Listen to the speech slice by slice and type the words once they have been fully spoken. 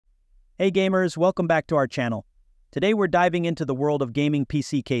Hey gamers, welcome back to our channel. Today we're diving into the world of gaming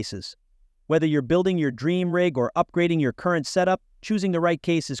PC cases. Whether you're building your dream rig or upgrading your current setup, choosing the right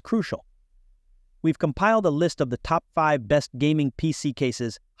case is crucial. We've compiled a list of the top 5 best gaming PC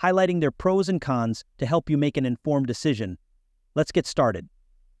cases, highlighting their pros and cons to help you make an informed decision. Let's get started.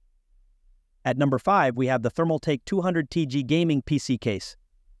 At number 5, we have the Thermaltake 200TG Gaming PC Case.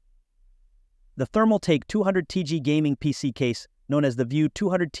 The Thermaltake 200TG Gaming PC Case, known as the View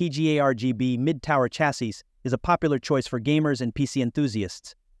 200TG ARGB mid-tower chassis, is a popular choice for gamers and PC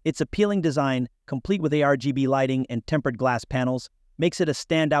enthusiasts. Its appealing design, complete with ARGB lighting and tempered glass panels, makes it a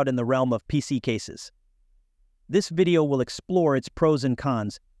standout in the realm of PC cases. This video will explore its pros and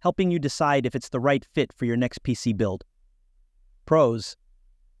cons, helping you decide if it's the right fit for your next PC build. Pros.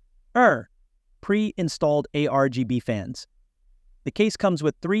 Pre-installed ARGB fans. The case comes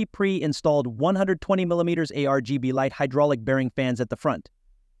with 3 pre-installed 120mm ARGB light hydraulic bearing fans at the front.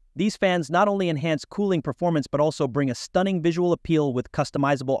 These fans not only enhance cooling performance but also bring a stunning visual appeal with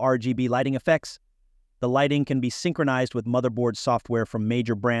customizable RGB lighting effects. The lighting can be synchronized with motherboard software from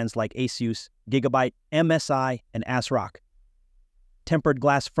major brands like Asus, Gigabyte, MSI, and ASRock. Tempered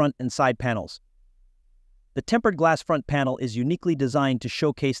glass front and side panels. The tempered glass front panel is uniquely designed to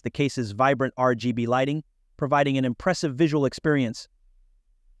showcase the case's vibrant RGB lighting, providing an impressive visual experience.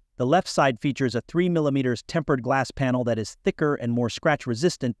 The left side features a 3mm tempered glass panel that is thicker and more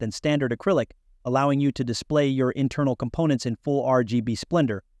scratch-resistant than standard acrylic, allowing you to display your internal components in full RGB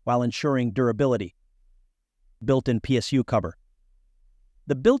splendor while ensuring durability. Built-in PSU cover.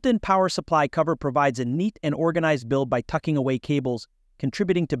 The built-in power supply cover provides a neat and organized build by tucking away cables,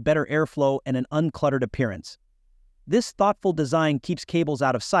 contributing to better airflow and an uncluttered appearance. This thoughtful design keeps cables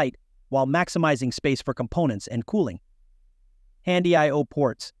out of sight while maximizing space for components and cooling. Handy I/O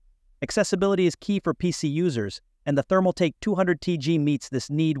ports. Accessibility is key for PC users, and the Thermaltake 200TG meets this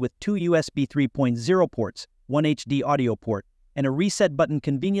need with 2 USB 3.0 ports, 1 HD audio port, and a reset button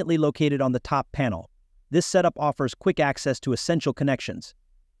conveniently located on the top panel. This setup offers quick access to essential connections.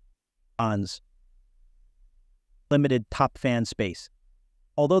 Cons. Limited top fan space.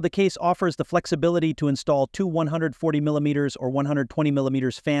 Although the case offers the flexibility to install 2 140mm or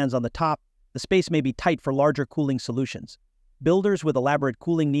 120mm fans on the top, the space may be tight for larger cooling solutions. Builders with elaborate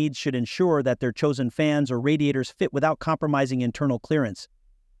cooling needs should ensure that their chosen fans or radiators fit without compromising internal clearance.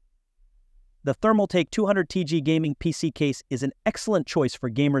 The Thermaltake 200TG Gaming PC Case is an excellent choice for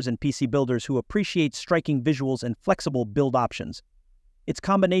gamers and PC builders who appreciate striking visuals and flexible build options. Its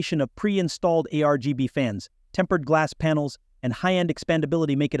combination of pre-installed ARGB fans, tempered glass panels, and high-end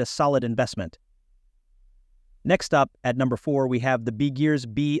expandability make it a solid investment. Next up, at number 4, we have the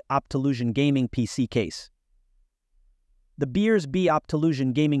Bgears B-Optillusion Gaming PC Case. The Bgears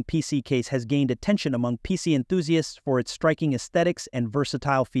B-Optillusion Gaming PC Case has gained attention among PC enthusiasts for its striking aesthetics and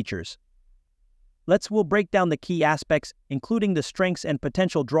versatile features. We'll break down the key aspects, including the strengths and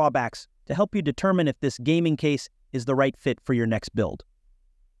potential drawbacks, to help you determine if this gaming case is the right fit for your next build.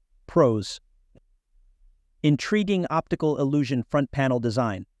 Pros. Intriguing optical illusion front panel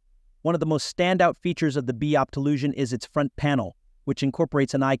design. One of the most standout features of the B-Optillusion is its front panel, which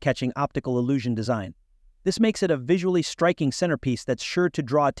incorporates an eye-catching optical illusion design. This makes it a visually striking centerpiece that's sure to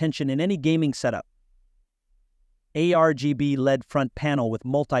draw attention in any gaming setup. ARGB LED front panel with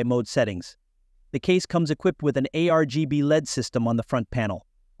multi-mode settings. The case comes equipped with an ARGB LED system on the front panel,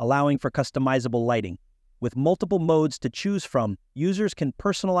 allowing for customizable lighting. With multiple modes to choose from, users can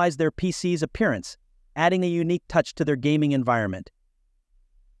personalize their PC's appearance, adding a unique touch to their gaming environment.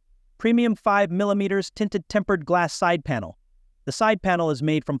 Premium 5mm tinted tempered glass side panel. The side panel is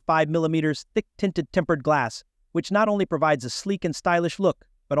made from 5mm thick tinted tempered glass, which not only provides a sleek and stylish look,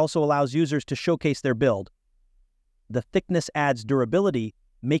 but also allows users to showcase their build. The thickness adds durability,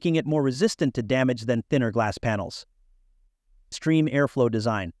 making it more resistant to damage than thinner glass panels. Extreme airflow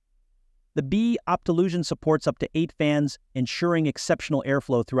design. The B-Optillusion supports up to 8 fans, ensuring exceptional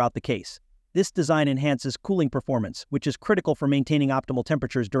airflow throughout the case. This design enhances cooling performance, which is critical for maintaining optimal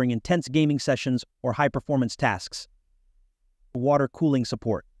temperatures during intense gaming sessions or high-performance tasks. Water cooling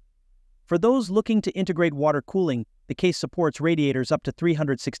support. For those looking to integrate water cooling, the case supports radiators up to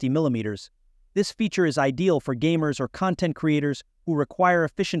 360mm. This feature is ideal for gamers or content creators who require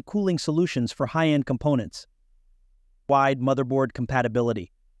efficient cooling solutions for high-end components. Wide motherboard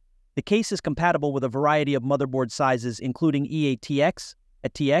compatibility. The case is compatible with a variety of motherboard sizes including EATX,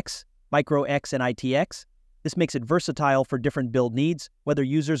 ATX, Micro X, and ITX. This makes it versatile for different build needs, whether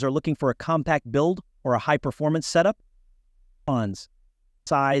users are looking for a compact build or a high-performance setup. Cons.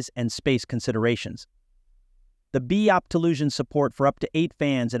 Size and space considerations. The B-Optillusion support for up to 8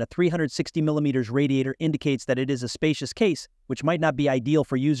 fans and a 360mm radiator indicates that it is a spacious case, which might not be ideal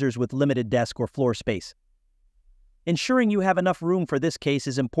for users with limited desk or floor space. Ensuring you have enough room for this case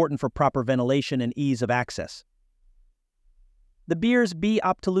is important for proper ventilation and ease of access. The Bgears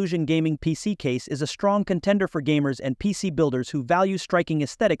B-Optillusion gaming PC case is a strong contender for gamers and PC builders who value striking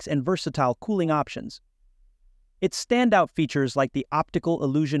aesthetics and versatile cooling options. Its standout features like the optical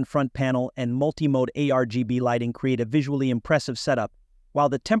illusion front panel and multi-mode ARGB lighting create a visually impressive setup, while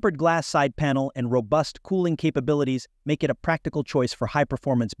the tempered glass side panel and robust cooling capabilities make it a practical choice for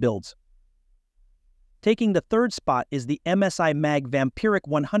high-performance builds. Taking the third spot is the MSI MAG Vampiric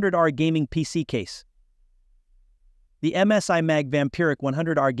 100R gaming PC case. The MSI MAG Vampiric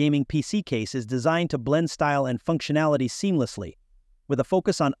 100R gaming PC case is designed to blend style and functionality seamlessly. With a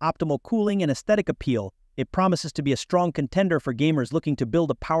focus on optimal cooling and aesthetic appeal, it promises to be a strong contender for gamers looking to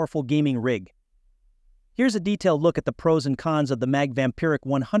build a powerful gaming rig. Here's a detailed look at the pros and cons of the MAG Vampiric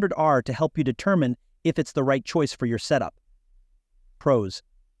 100R to help you determine if it's the right choice for your setup. Pros: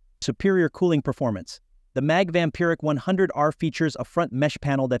 superior cooling performance. The MAG Vampiric 100R features a front mesh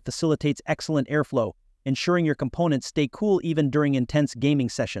panel that facilitates excellent airflow, ensuring your components stay cool even during intense gaming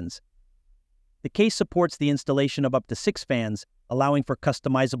sessions. The case supports the installation of up to 6 fans, allowing for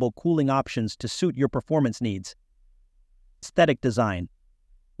customizable cooling options to suit your performance needs. Aesthetic design.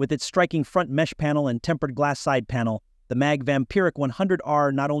 With its striking front mesh panel and tempered glass side panel, the MAG Vampiric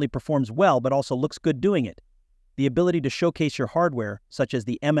 100R not only performs well but also looks good doing it. The ability to showcase your hardware, such as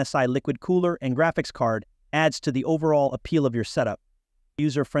the MSI liquid cooler and graphics card, adds to the overall appeal of your setup.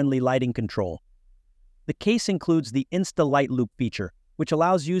 User-friendly lighting control. The case includes the Insta Light Loop feature, which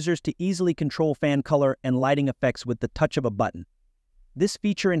allows users to easily control fan color and lighting effects with the touch of a button. This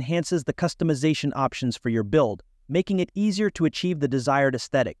feature enhances the customization options for your build, making it easier to achieve the desired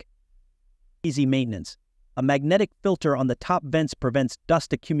aesthetic. Easy maintenance. A magnetic filter on the top vents prevents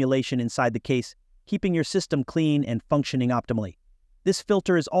dust accumulation inside the case, keeping your system clean and functioning optimally. This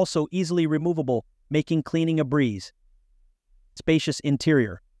filter is also easily removable, making cleaning a breeze. Spacious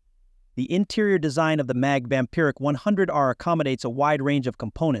interior. The interior design of the MAG Vampiric 100R accommodates a wide range of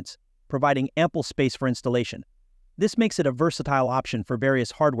components, providing ample space for installation. This makes it a versatile option for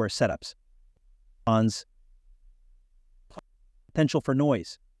various hardware setups. Cons. Potential for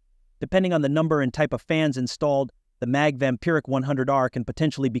noise. Depending on the number and type of fans installed, the MAG Vampiric 100R can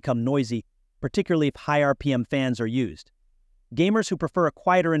potentially become noisy, particularly if high RPM fans are used. Gamers who prefer a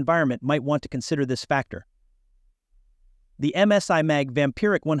quieter environment might want to consider this factor. The MSI MAG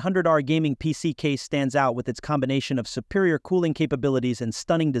Vampiric 100R gaming PC case stands out with its combination of superior cooling capabilities and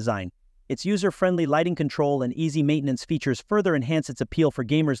stunning design. Its user-friendly lighting control and easy maintenance features further enhance its appeal for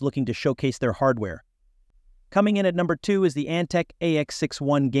gamers looking to showcase their hardware. Coming in at number 2 is the Antec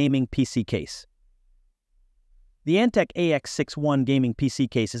AX61 gaming PC case. The Antec AX61 gaming PC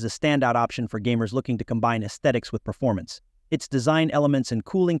case is a standout option for gamers looking to combine aesthetics with performance. Its design elements and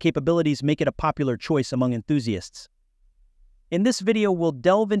cooling capabilities make it a popular choice among enthusiasts. In this video, we'll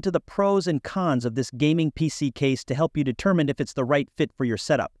delve into the pros and cons of this gaming PC case to help you determine if it's the right fit for your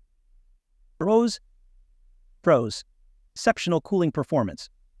setup. Pros. Exceptional cooling performance.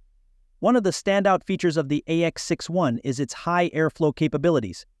 One of the standout features of the AX61 is its high airflow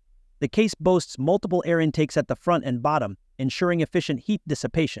capabilities. The case boasts multiple air intakes at the front and bottom, ensuring efficient heat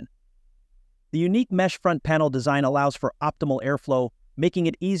dissipation. The unique mesh front panel design allows for optimal airflow, making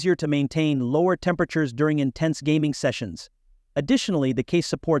it easier to maintain lower temperatures during intense gaming sessions. Additionally, the case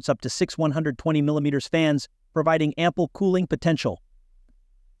supports up to 6 120mm fans, providing ample cooling potential.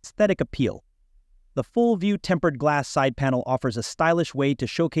 Aesthetic appeal. The full-view tempered glass side panel offers a stylish way to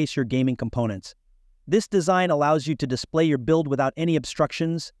showcase your gaming components. This design allows you to display your build without any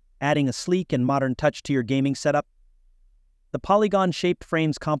obstructions, adding a sleek and modern touch to your gaming setup. The polygon-shaped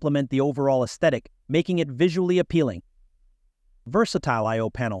frames complement the overall aesthetic, making it visually appealing. Versatile I/O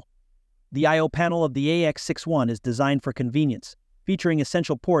panel. The I/O panel of the AX61 is designed for convenience, featuring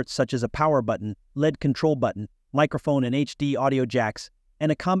essential ports such as a power button, LED control button, microphone and HD audio jacks, and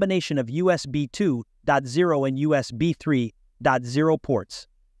a combination of USB 2.0 and USB 3.0 ports.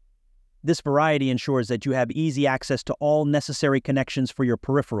 This variety ensures that you have easy access to all necessary connections for your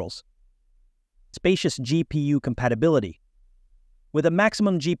peripherals. Spacious GPU compatibility. With a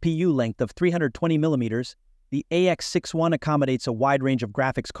maximum GPU length of 320mm, the AX61 accommodates a wide range of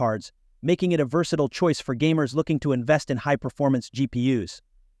graphics cards, making it a versatile choice for gamers looking to invest in high-performance GPUs.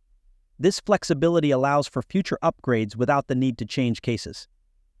 This flexibility allows for future upgrades without the need to change cases.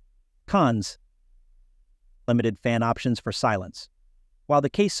 Cons. Limited fan options for silence. While the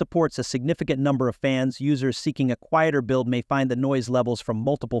case supports a significant number of fans, users seeking a quieter build may find the noise levels from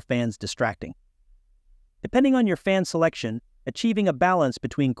multiple fans distracting. Depending on your fan selection, achieving a balance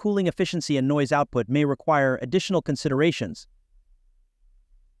between cooling efficiency and noise output may require additional considerations.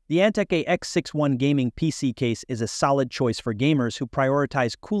 The Antec AX61 gaming PC case is a solid choice for gamers who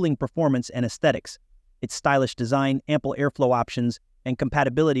prioritize cooling performance and aesthetics. Its stylish design, ample airflow options, and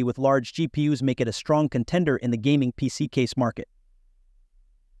compatibility with large GPUs make it a strong contender in the gaming PC case market.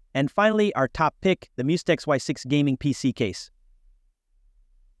 And finally, our top pick, the Musetex Y6 gaming PC case.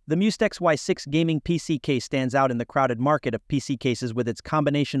 The Musetex Y6 gaming PC case stands out in the crowded market of PC cases with its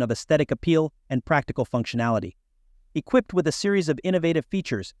combination of aesthetic appeal and practical functionality. Equipped with a series of innovative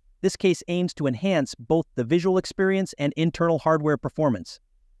features, this case aims to enhance both the visual experience and internal hardware performance.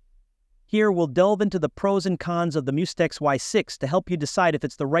 Here, we'll delve into the pros and cons of the Musetex Y6 to help you decide if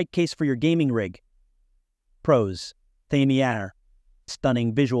it's the right case for your gaming rig. Pros. Thermaltake.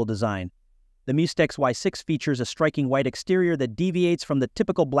 Stunning visual design. The Musetex Y6 features a striking white exterior that deviates from the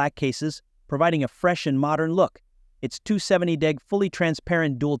typical black cases, providing a fresh and modern look. Its 270 deg fully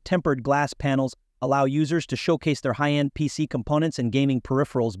transparent dual-tempered glass panels allow users to showcase their high-end PC components and gaming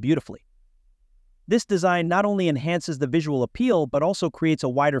peripherals beautifully. This design not only enhances the visual appeal, but also creates a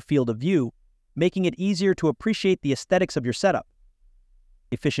wider field of view, making it easier to appreciate the aesthetics of your setup.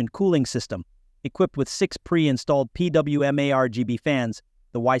 Efficient cooling system. Equipped with 6 pre-installed PWM RGB fans,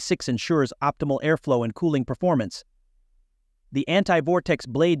 the Y6 ensures optimal airflow and cooling performance. The anti-vortex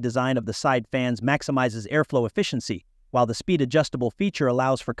blade design of the side fans maximizes airflow efficiency, while the speed-adjustable feature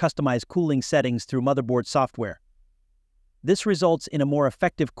allows for customized cooling settings through motherboard software. This results in a more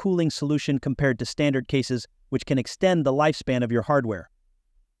effective cooling solution compared to standard cases, which can extend the lifespan of your hardware.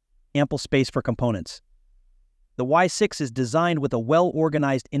 Ample space for components. The Y6 is designed with a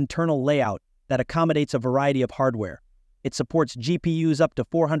well-organized internal layout that accommodates a variety of hardware. It supports GPUs up to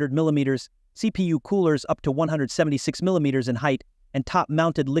 400 mm, CPU coolers up to 176 mm in height, and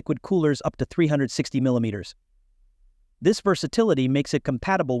top-mounted liquid coolers up to 360 mm. This versatility makes it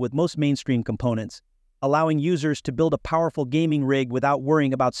compatible with most mainstream components, allowing users to build a powerful gaming rig without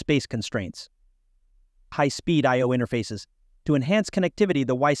worrying about space constraints. High-speed I/O interfaces. To enhance connectivity,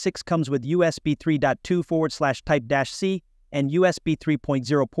 the Y6 comes with USB 3.2/Type-C and USB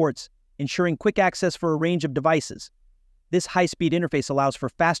 3.0 ports, ensuring quick access for a range of devices. This high-speed interface allows for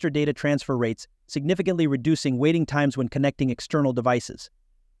faster data transfer rates, significantly reducing waiting times when connecting external devices.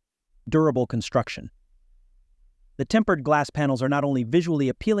 Durable construction. The tempered glass panels are not only visually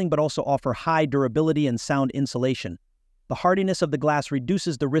appealing but also offer high durability and sound insulation. The hardiness of the glass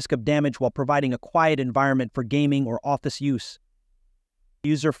reduces the risk of damage while providing a quiet environment for gaming or office use.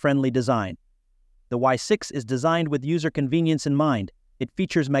 User-friendly design. The Y6 is designed with user convenience in mind. It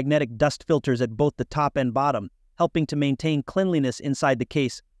features magnetic dust filters at both the top and bottom, helping to maintain cleanliness inside the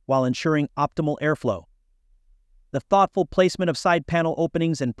case while ensuring optimal airflow. The thoughtful placement of side panel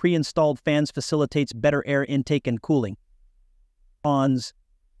openings and pre-installed fans facilitates better air intake and cooling. Cons.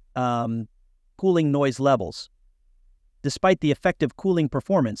 Cooling noise levels. Despite the effective cooling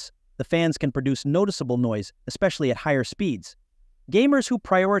performance, the fans can produce noticeable noise, especially at higher speeds. Gamers who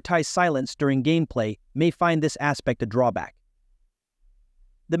prioritize silence during gameplay may find this aspect a drawback.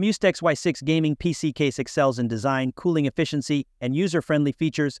 The Musetex Y6 gaming PC case excels in design, cooling efficiency, and user-friendly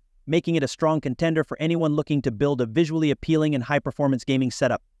features, making it a strong contender for anyone looking to build a visually appealing and high-performance gaming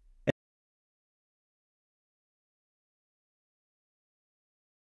setup.